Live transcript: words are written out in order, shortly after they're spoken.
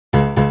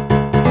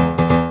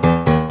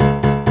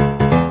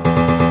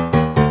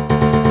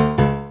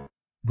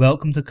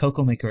Welcome to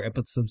Cocoa Maker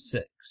episode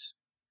 6.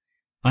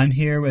 I'm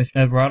here with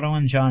Eduardo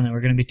and John, and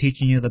we're going to be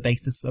teaching you the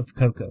basics of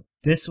Cocoa.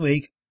 This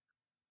week,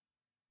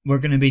 we're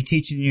going to be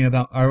teaching you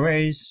about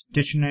arrays,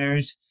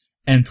 dictionaries,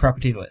 and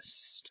property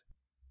lists.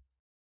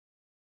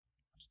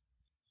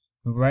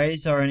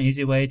 Arrays are an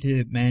easy way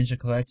to manage a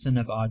collection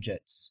of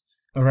objects.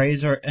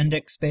 Arrays are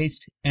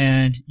index-based,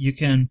 and you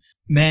can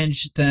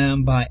manage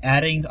them by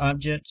adding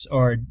objects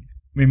or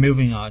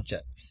removing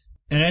objects.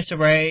 An index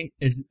array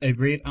is a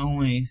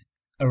read-only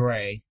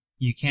array.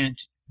 You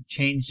can't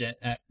change it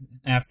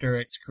after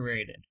it's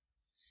created.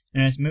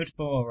 An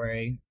immutable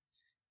array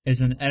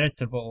is an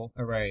editable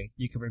array.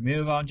 You can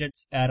remove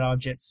objects, add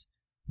objects,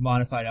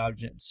 modify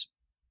objects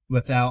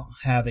without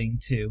having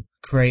to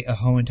create a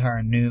whole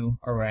entire new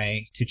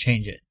array to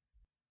change it.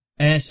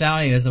 And its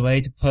value is a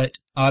way to put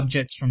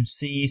objects from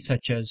C,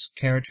 such as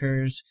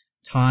characters,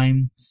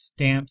 time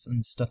stamps,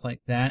 and stuff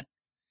like that.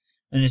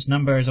 And its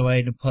number is a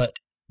way to put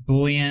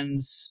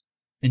booleans,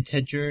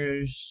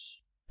 integers,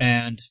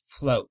 and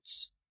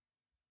floats.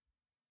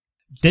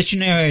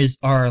 Dictionaries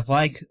are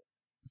like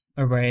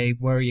array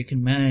where you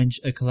can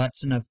manage a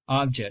collection of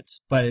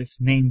objects, but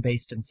it's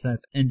name-based instead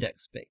of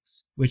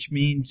index-based, which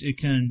means you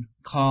can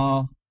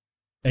call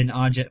an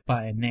object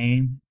by a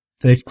name.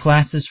 The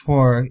classes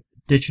for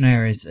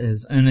dictionaries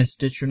is index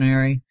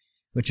dictionary,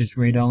 which is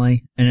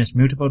read-only, index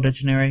mutable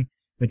dictionary,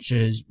 which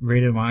is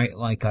read and write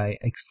like I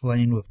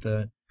explained with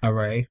the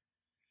array,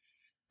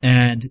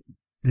 and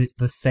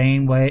the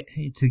same way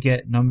to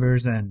get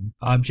numbers and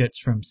objects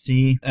from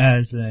C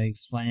as I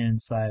explained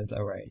inside of the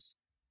arrays.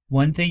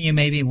 One thing you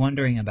may be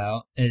wondering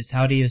about is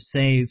how do you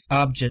save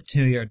object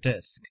to your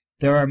disk?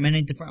 There are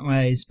many different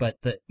ways,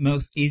 but the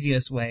most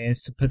easiest way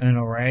is to put an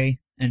array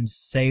and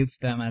save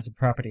them as a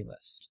property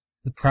list.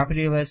 The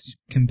property list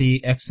can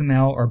be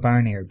XML or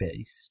binary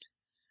based.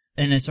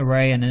 Index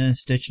array and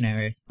index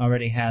dictionary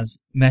already has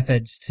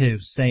methods to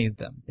save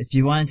them. If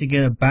you wanted to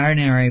get a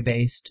binary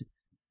based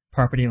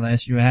property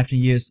list, you would have to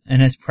use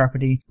index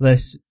property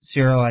list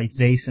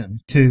serialization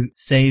to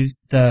save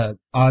the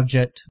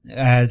object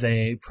as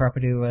a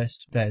property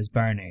list that is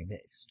binary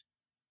based.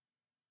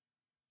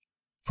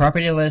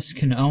 Property lists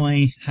can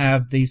only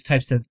have these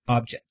types of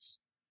objects: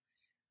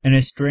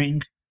 index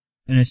string,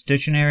 index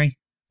dictionary,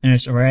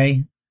 index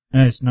array,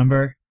 index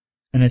number,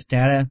 index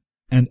data,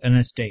 and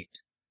index date.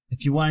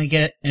 If you want to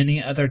get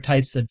any other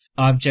types of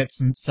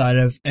objects inside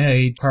of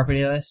a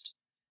property list,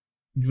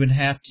 you would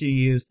have to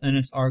use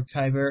index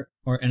archiver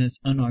or index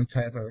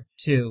unarchiver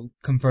to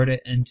convert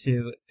it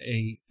into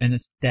a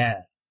index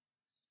data.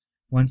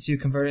 Once you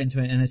convert it into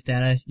an index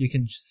data, you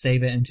can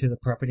save it into the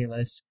property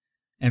list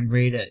and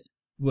read it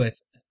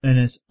with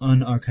index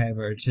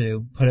unarchiver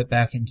to put it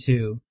back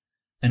into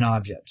an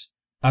object.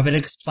 I will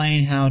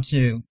explain how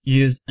to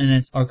use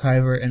index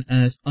archiver and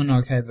index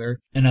unarchiver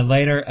in a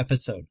later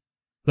episode.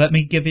 Let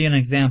me give you an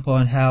example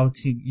on how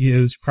to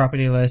use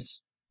property lists,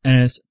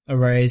 index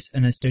arrays,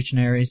 index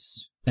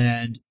dictionaries,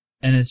 and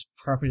index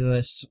property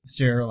list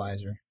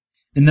serializer.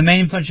 In the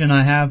main function,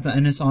 I have the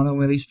index auto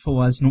release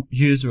pool as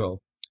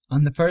usual.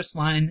 On the first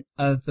line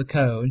of the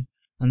code,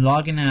 I'm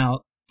logging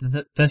out.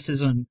 This is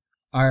an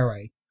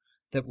array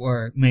that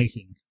we're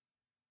making.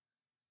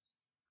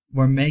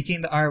 We're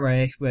making the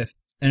array with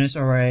index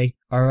array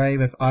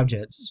with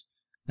objects,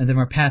 and then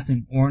we're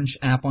passing orange,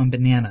 apple, and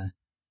banana,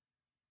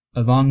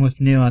 along with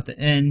new at the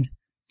end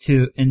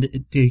to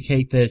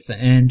indicate that it's the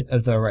end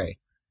of the array.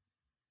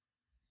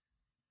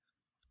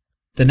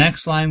 The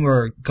next line,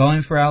 we're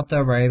going throughout the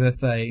array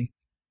with a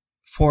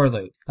for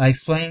loop. I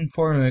explained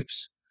for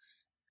loops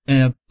in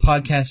a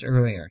podcast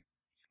earlier.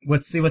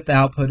 Let's see what the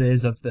output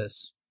is of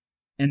this.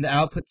 And the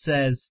output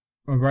says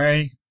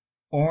array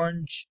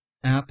orange,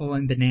 apple,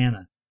 and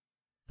banana.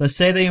 Let's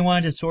say that you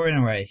wanted to sort an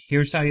array.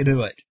 Here's how you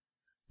do it.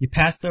 You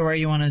pass the array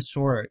you want to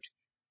sort,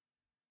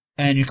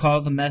 and you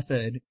call the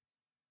method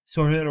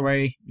sorted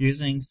array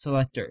using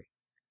selector.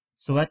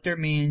 Selector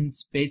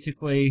means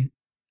basically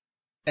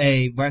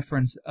a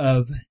reference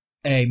of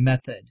a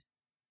method.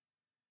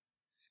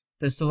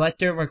 The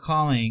selector we're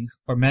calling,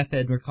 or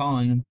method we're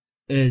calling,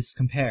 is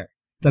compare.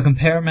 The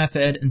compare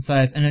method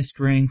inside of index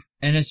string,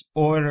 index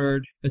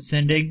ordered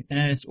ascending,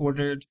 index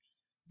ordered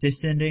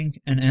descending,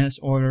 and index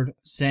ordered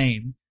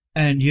same.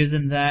 And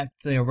using that,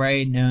 the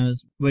array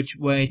knows which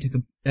way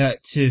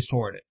to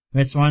sort it.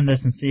 Let's run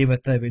this and see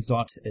what the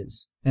result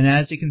is. And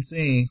as you can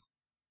see,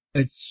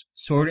 it's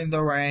sorting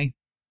the array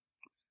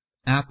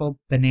apple,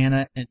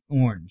 banana, and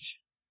orange,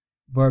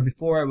 where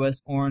before it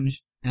was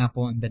orange,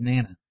 apple, and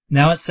banana.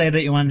 Now let's say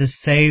that you wanted to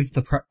save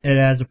it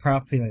as a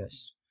property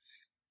list.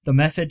 The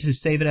method to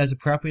save it as a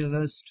property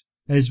list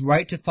is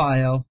write to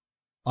file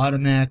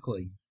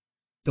automatically.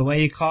 The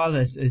way you call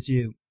this is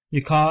you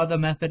call the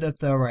method of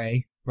the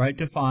array, write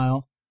to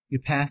file, you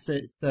pass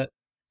it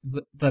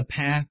the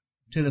path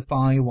to the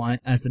file you want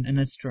as an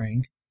index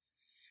string,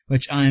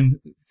 which I'm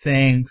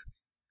saying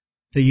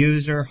the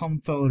user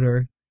home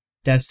folder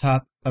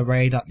desktop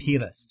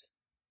array.plist.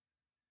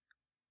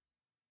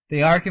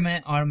 The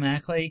argument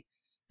automatically,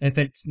 if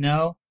it's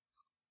no,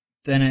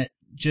 then it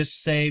just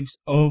saves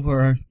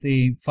over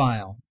the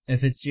file.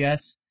 If it's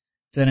yes,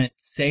 then it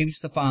saves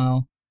the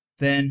file,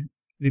 then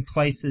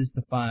replaces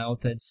the file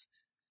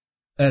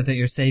that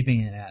you're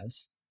saving it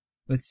as.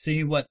 Let's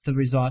see what the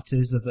result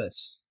is of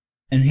this.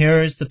 And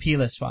here is the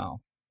plist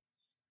file.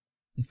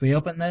 If we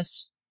open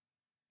this,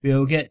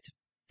 we'll get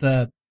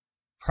the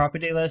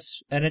property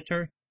list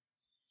editor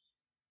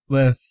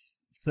with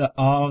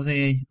all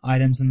the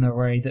items in the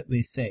array that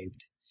we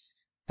saved.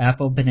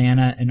 Apple,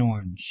 banana, and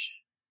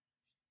orange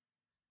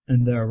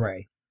in the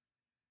array.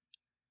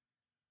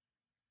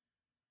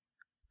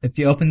 If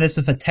you open this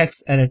with a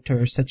text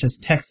editor such as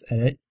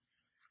TextEdit,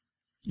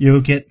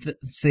 you'll get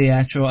the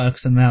actual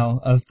XML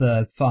of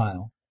the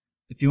file.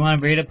 If you want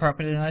to read a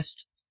property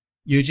list,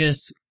 you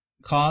just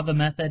call the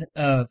method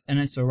of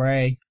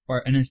NSArray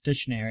or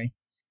NSDictionary,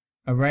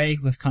 array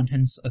with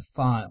contents of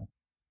file,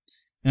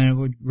 and it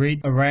would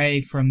read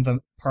array from the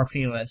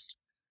property list.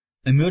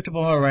 A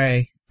mutable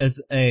array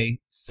is a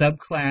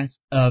subclass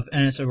of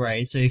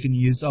NSArray, so you can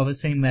use all the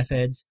same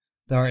methods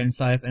that are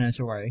inside of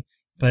NSArray,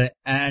 but it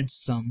adds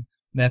some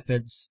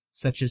methods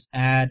such as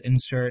add,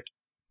 insert,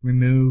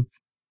 remove.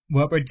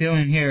 What we're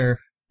doing here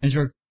is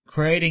we're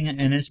creating an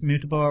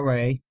NSMutable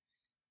array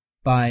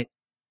by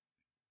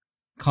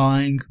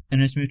calling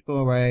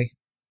NSMutable array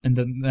and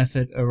the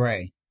method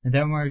array. And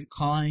then we're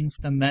calling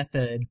the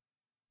method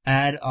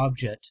add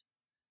object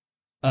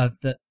of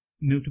the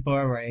mutable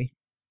array,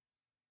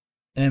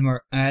 and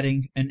we're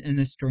adding an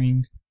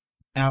NSString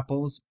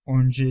apples,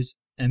 oranges,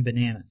 and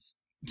bananas.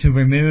 To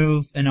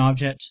remove an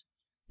object,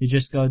 you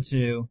just go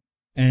to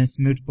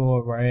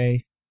NSMutable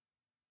array,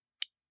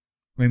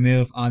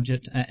 remove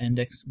object at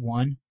index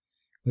 1,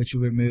 which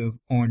will remove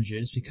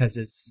oranges because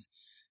it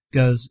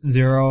goes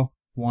 0,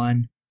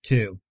 1,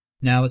 2.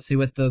 Now let's see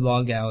what the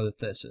logout of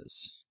this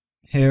is.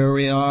 Here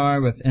we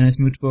are with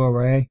NSMutable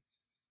array,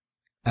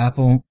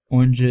 apple,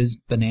 oranges,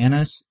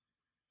 bananas,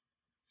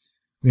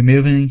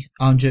 removing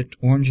object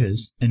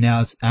oranges, and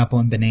now it's apple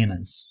and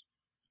bananas.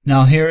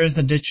 Now here is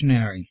a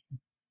dictionary.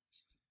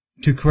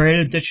 To create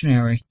a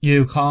dictionary,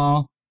 you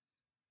call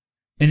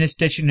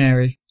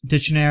NSDictionary,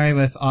 dictionary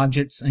with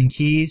objects and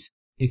keys.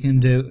 You can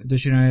do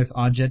dictionary with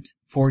object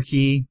for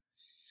key,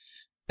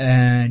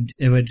 and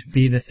it would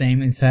be the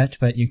same effect,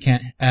 but you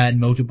can't add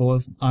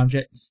multiple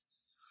objects.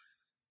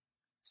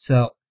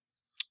 So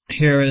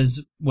here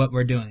is what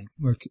we're doing.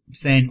 We're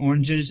saying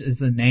oranges is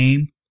the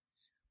name,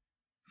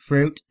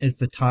 fruit is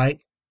the type,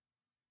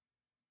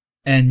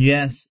 and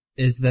yes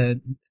is that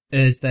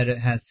it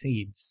has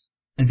seeds.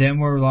 And then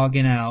we're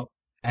logging out,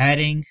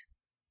 adding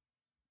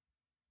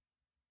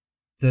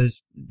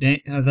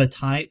the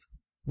type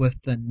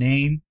with the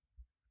name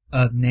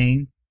of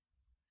name,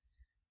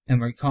 and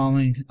we're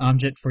calling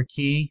object for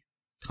key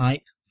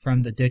type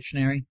from the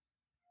dictionary,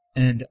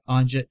 and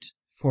object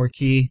for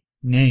key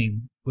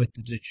name with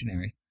the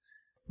dictionary.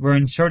 We're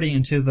inserting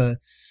into the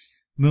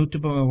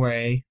mutable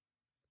array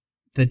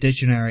the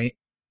dictionary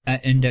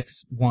at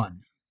index 1.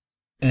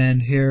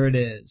 And here it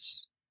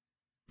is.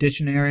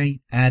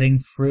 Dictionary adding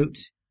fruit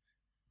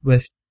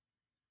with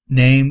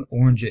name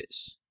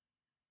oranges.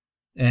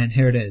 And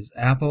here it is.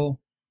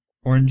 Apple,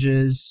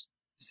 oranges,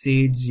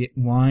 seeds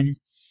 1,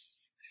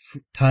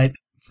 type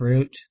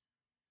fruit,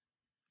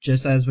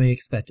 just as we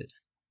expected.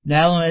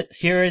 Now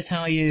here is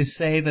how you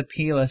save a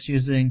plist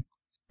using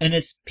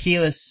NS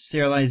plist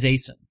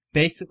serialization.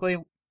 Basically,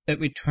 it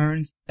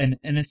returns an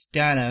NS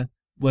data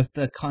with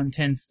the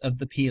contents of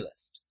the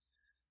plist.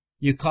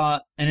 You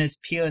call NS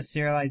plist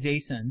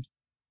serialization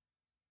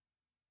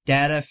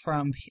data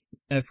from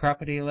a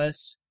property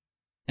list,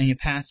 and you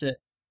pass it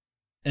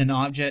an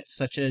object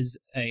such as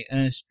a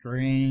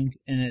NSString,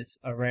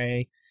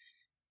 NSArray,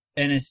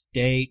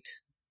 NSDate,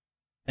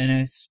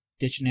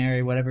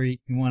 NSDictionary, whatever you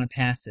want to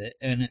pass it,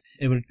 and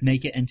it would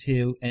make it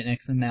into an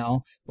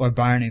XML or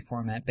binary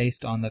format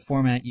based on the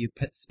format you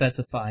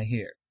specify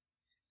here.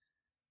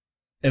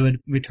 It would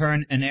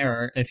return an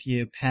error if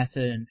you pass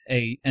it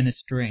in a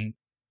string.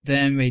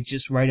 Then we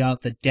just write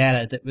out the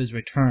data that was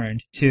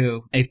returned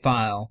to a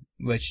file,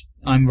 which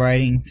I'm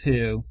writing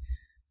to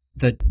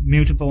the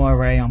mutable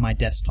array on my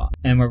desktop.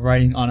 And we're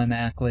writing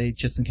automatically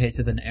just in case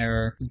of an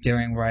error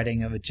during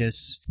writing. It would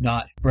just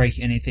not break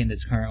anything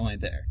that's currently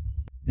there.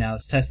 Now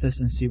let's test this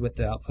and see what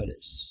the output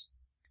is.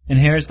 And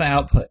here's the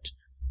output.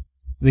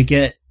 We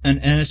get an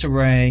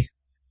NSArray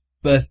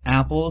with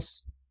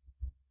apples,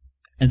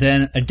 and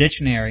then a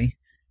dictionary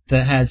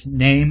that has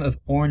name of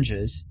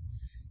oranges,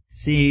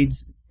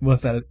 seeds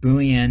with a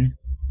boolean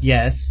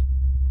yes,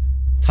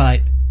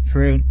 type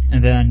fruit,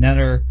 and then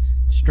another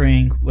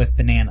string with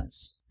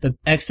bananas. The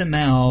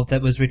XML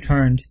that was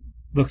returned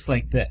looks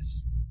like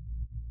this.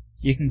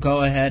 You can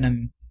go ahead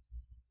and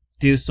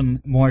do some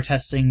more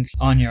testing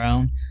on your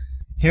own.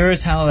 Here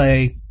is how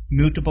a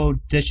mutable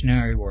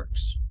dictionary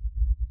works.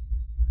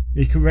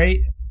 We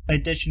create a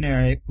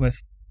dictionary with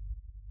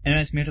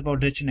NSMutable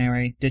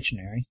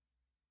dictionary,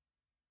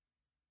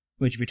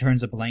 which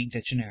returns a blank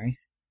dictionary.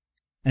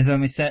 And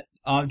then we set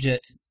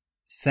object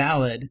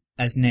salad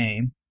as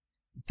name,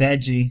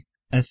 veggie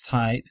as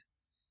type,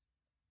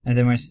 and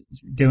then we're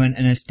doing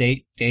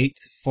NSDate date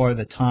for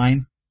the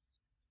time,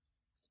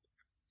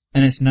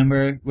 and its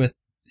number with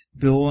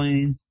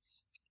Boolean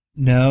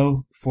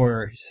no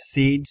for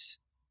seeds.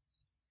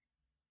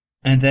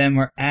 And then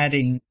we're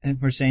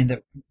saying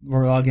that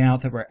we're logging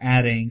out that we're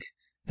adding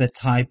the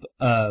type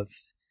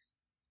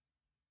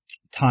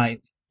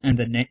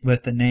and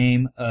with the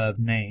name of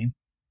name.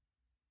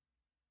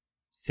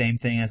 Same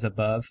thing as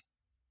above.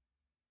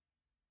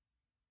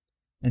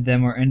 And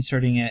then we're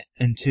inserting it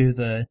into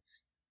the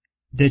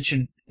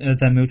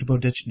mutable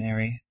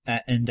dictionary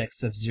at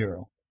index of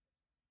 0.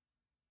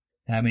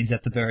 That means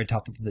at the very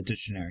top of the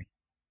dictionary.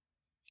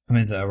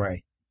 The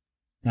array.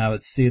 Now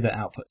let's see the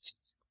output.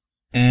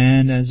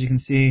 And as you can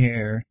see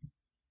here,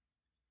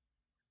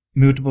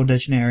 mutable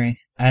dictionary,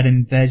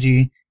 adding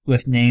veggie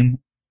with name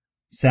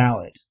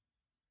salad.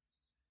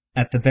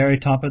 At the very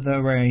top of the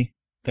array,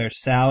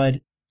 there's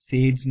salad,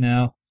 seeds,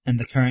 no, and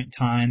the current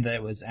time that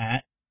it was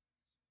at.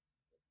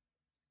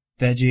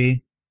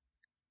 Veggie,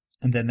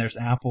 and then there's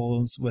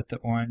apples with the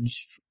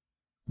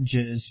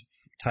oranges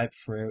type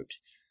fruit,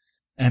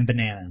 and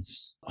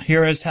bananas.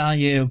 Here is how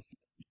you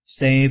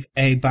save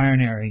a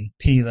binary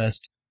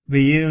plist.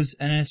 We use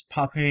NS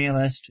property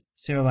list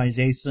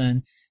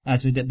serialization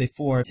as we did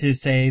before to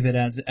save it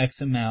as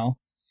XML,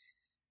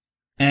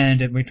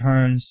 and it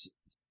returns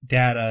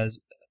data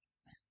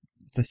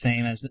the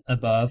same as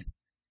above.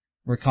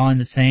 We're calling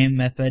the same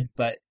method,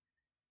 but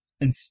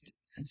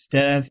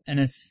instead of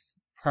NS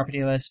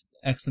property list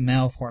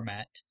XML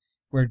format,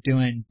 we're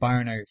doing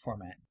binary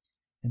format.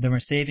 And then we're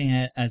saving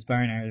it as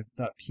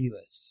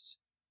binary.plist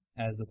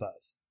as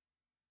above.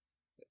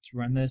 Let's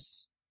run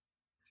this.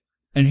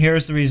 And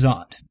here's the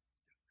result.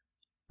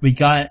 We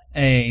got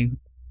a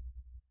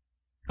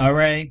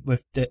array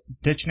with the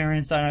dictionary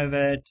inside of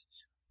it,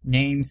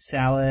 name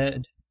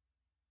salad,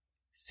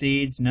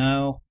 seeds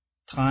no,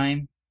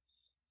 time,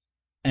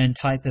 and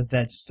type of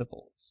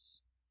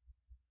vegetables.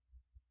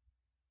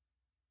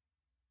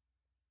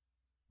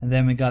 And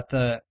then we got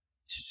the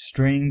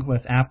string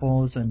with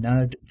apples, and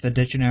the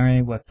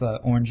dictionary with the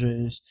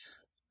oranges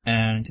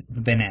and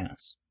the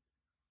bananas.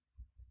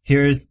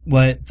 Here's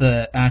what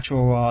the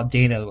actual raw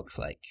data looks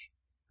like.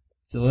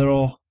 It's a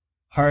little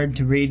hard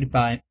to read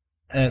by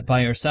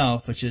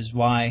yourself, which is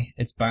why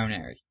it's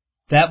binary.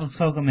 That was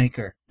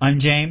CocoaMaker. I'm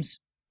James.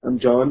 I'm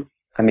John.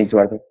 I'm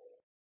Eduardo.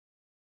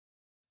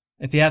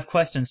 If you have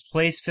questions,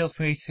 please feel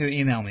free to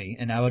email me,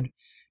 and I would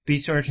be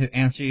sure to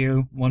answer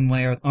you one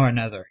way or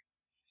another.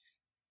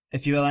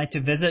 If you would like to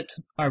visit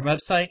our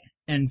website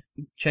and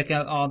check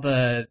out all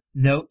the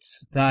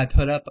notes that I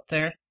put up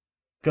there,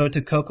 go to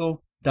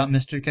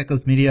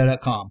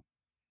coco.mrkekosmedia.com.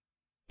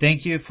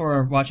 Thank you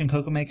for watching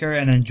CocoaMaker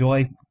and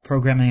enjoy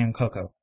programming in Cocoa.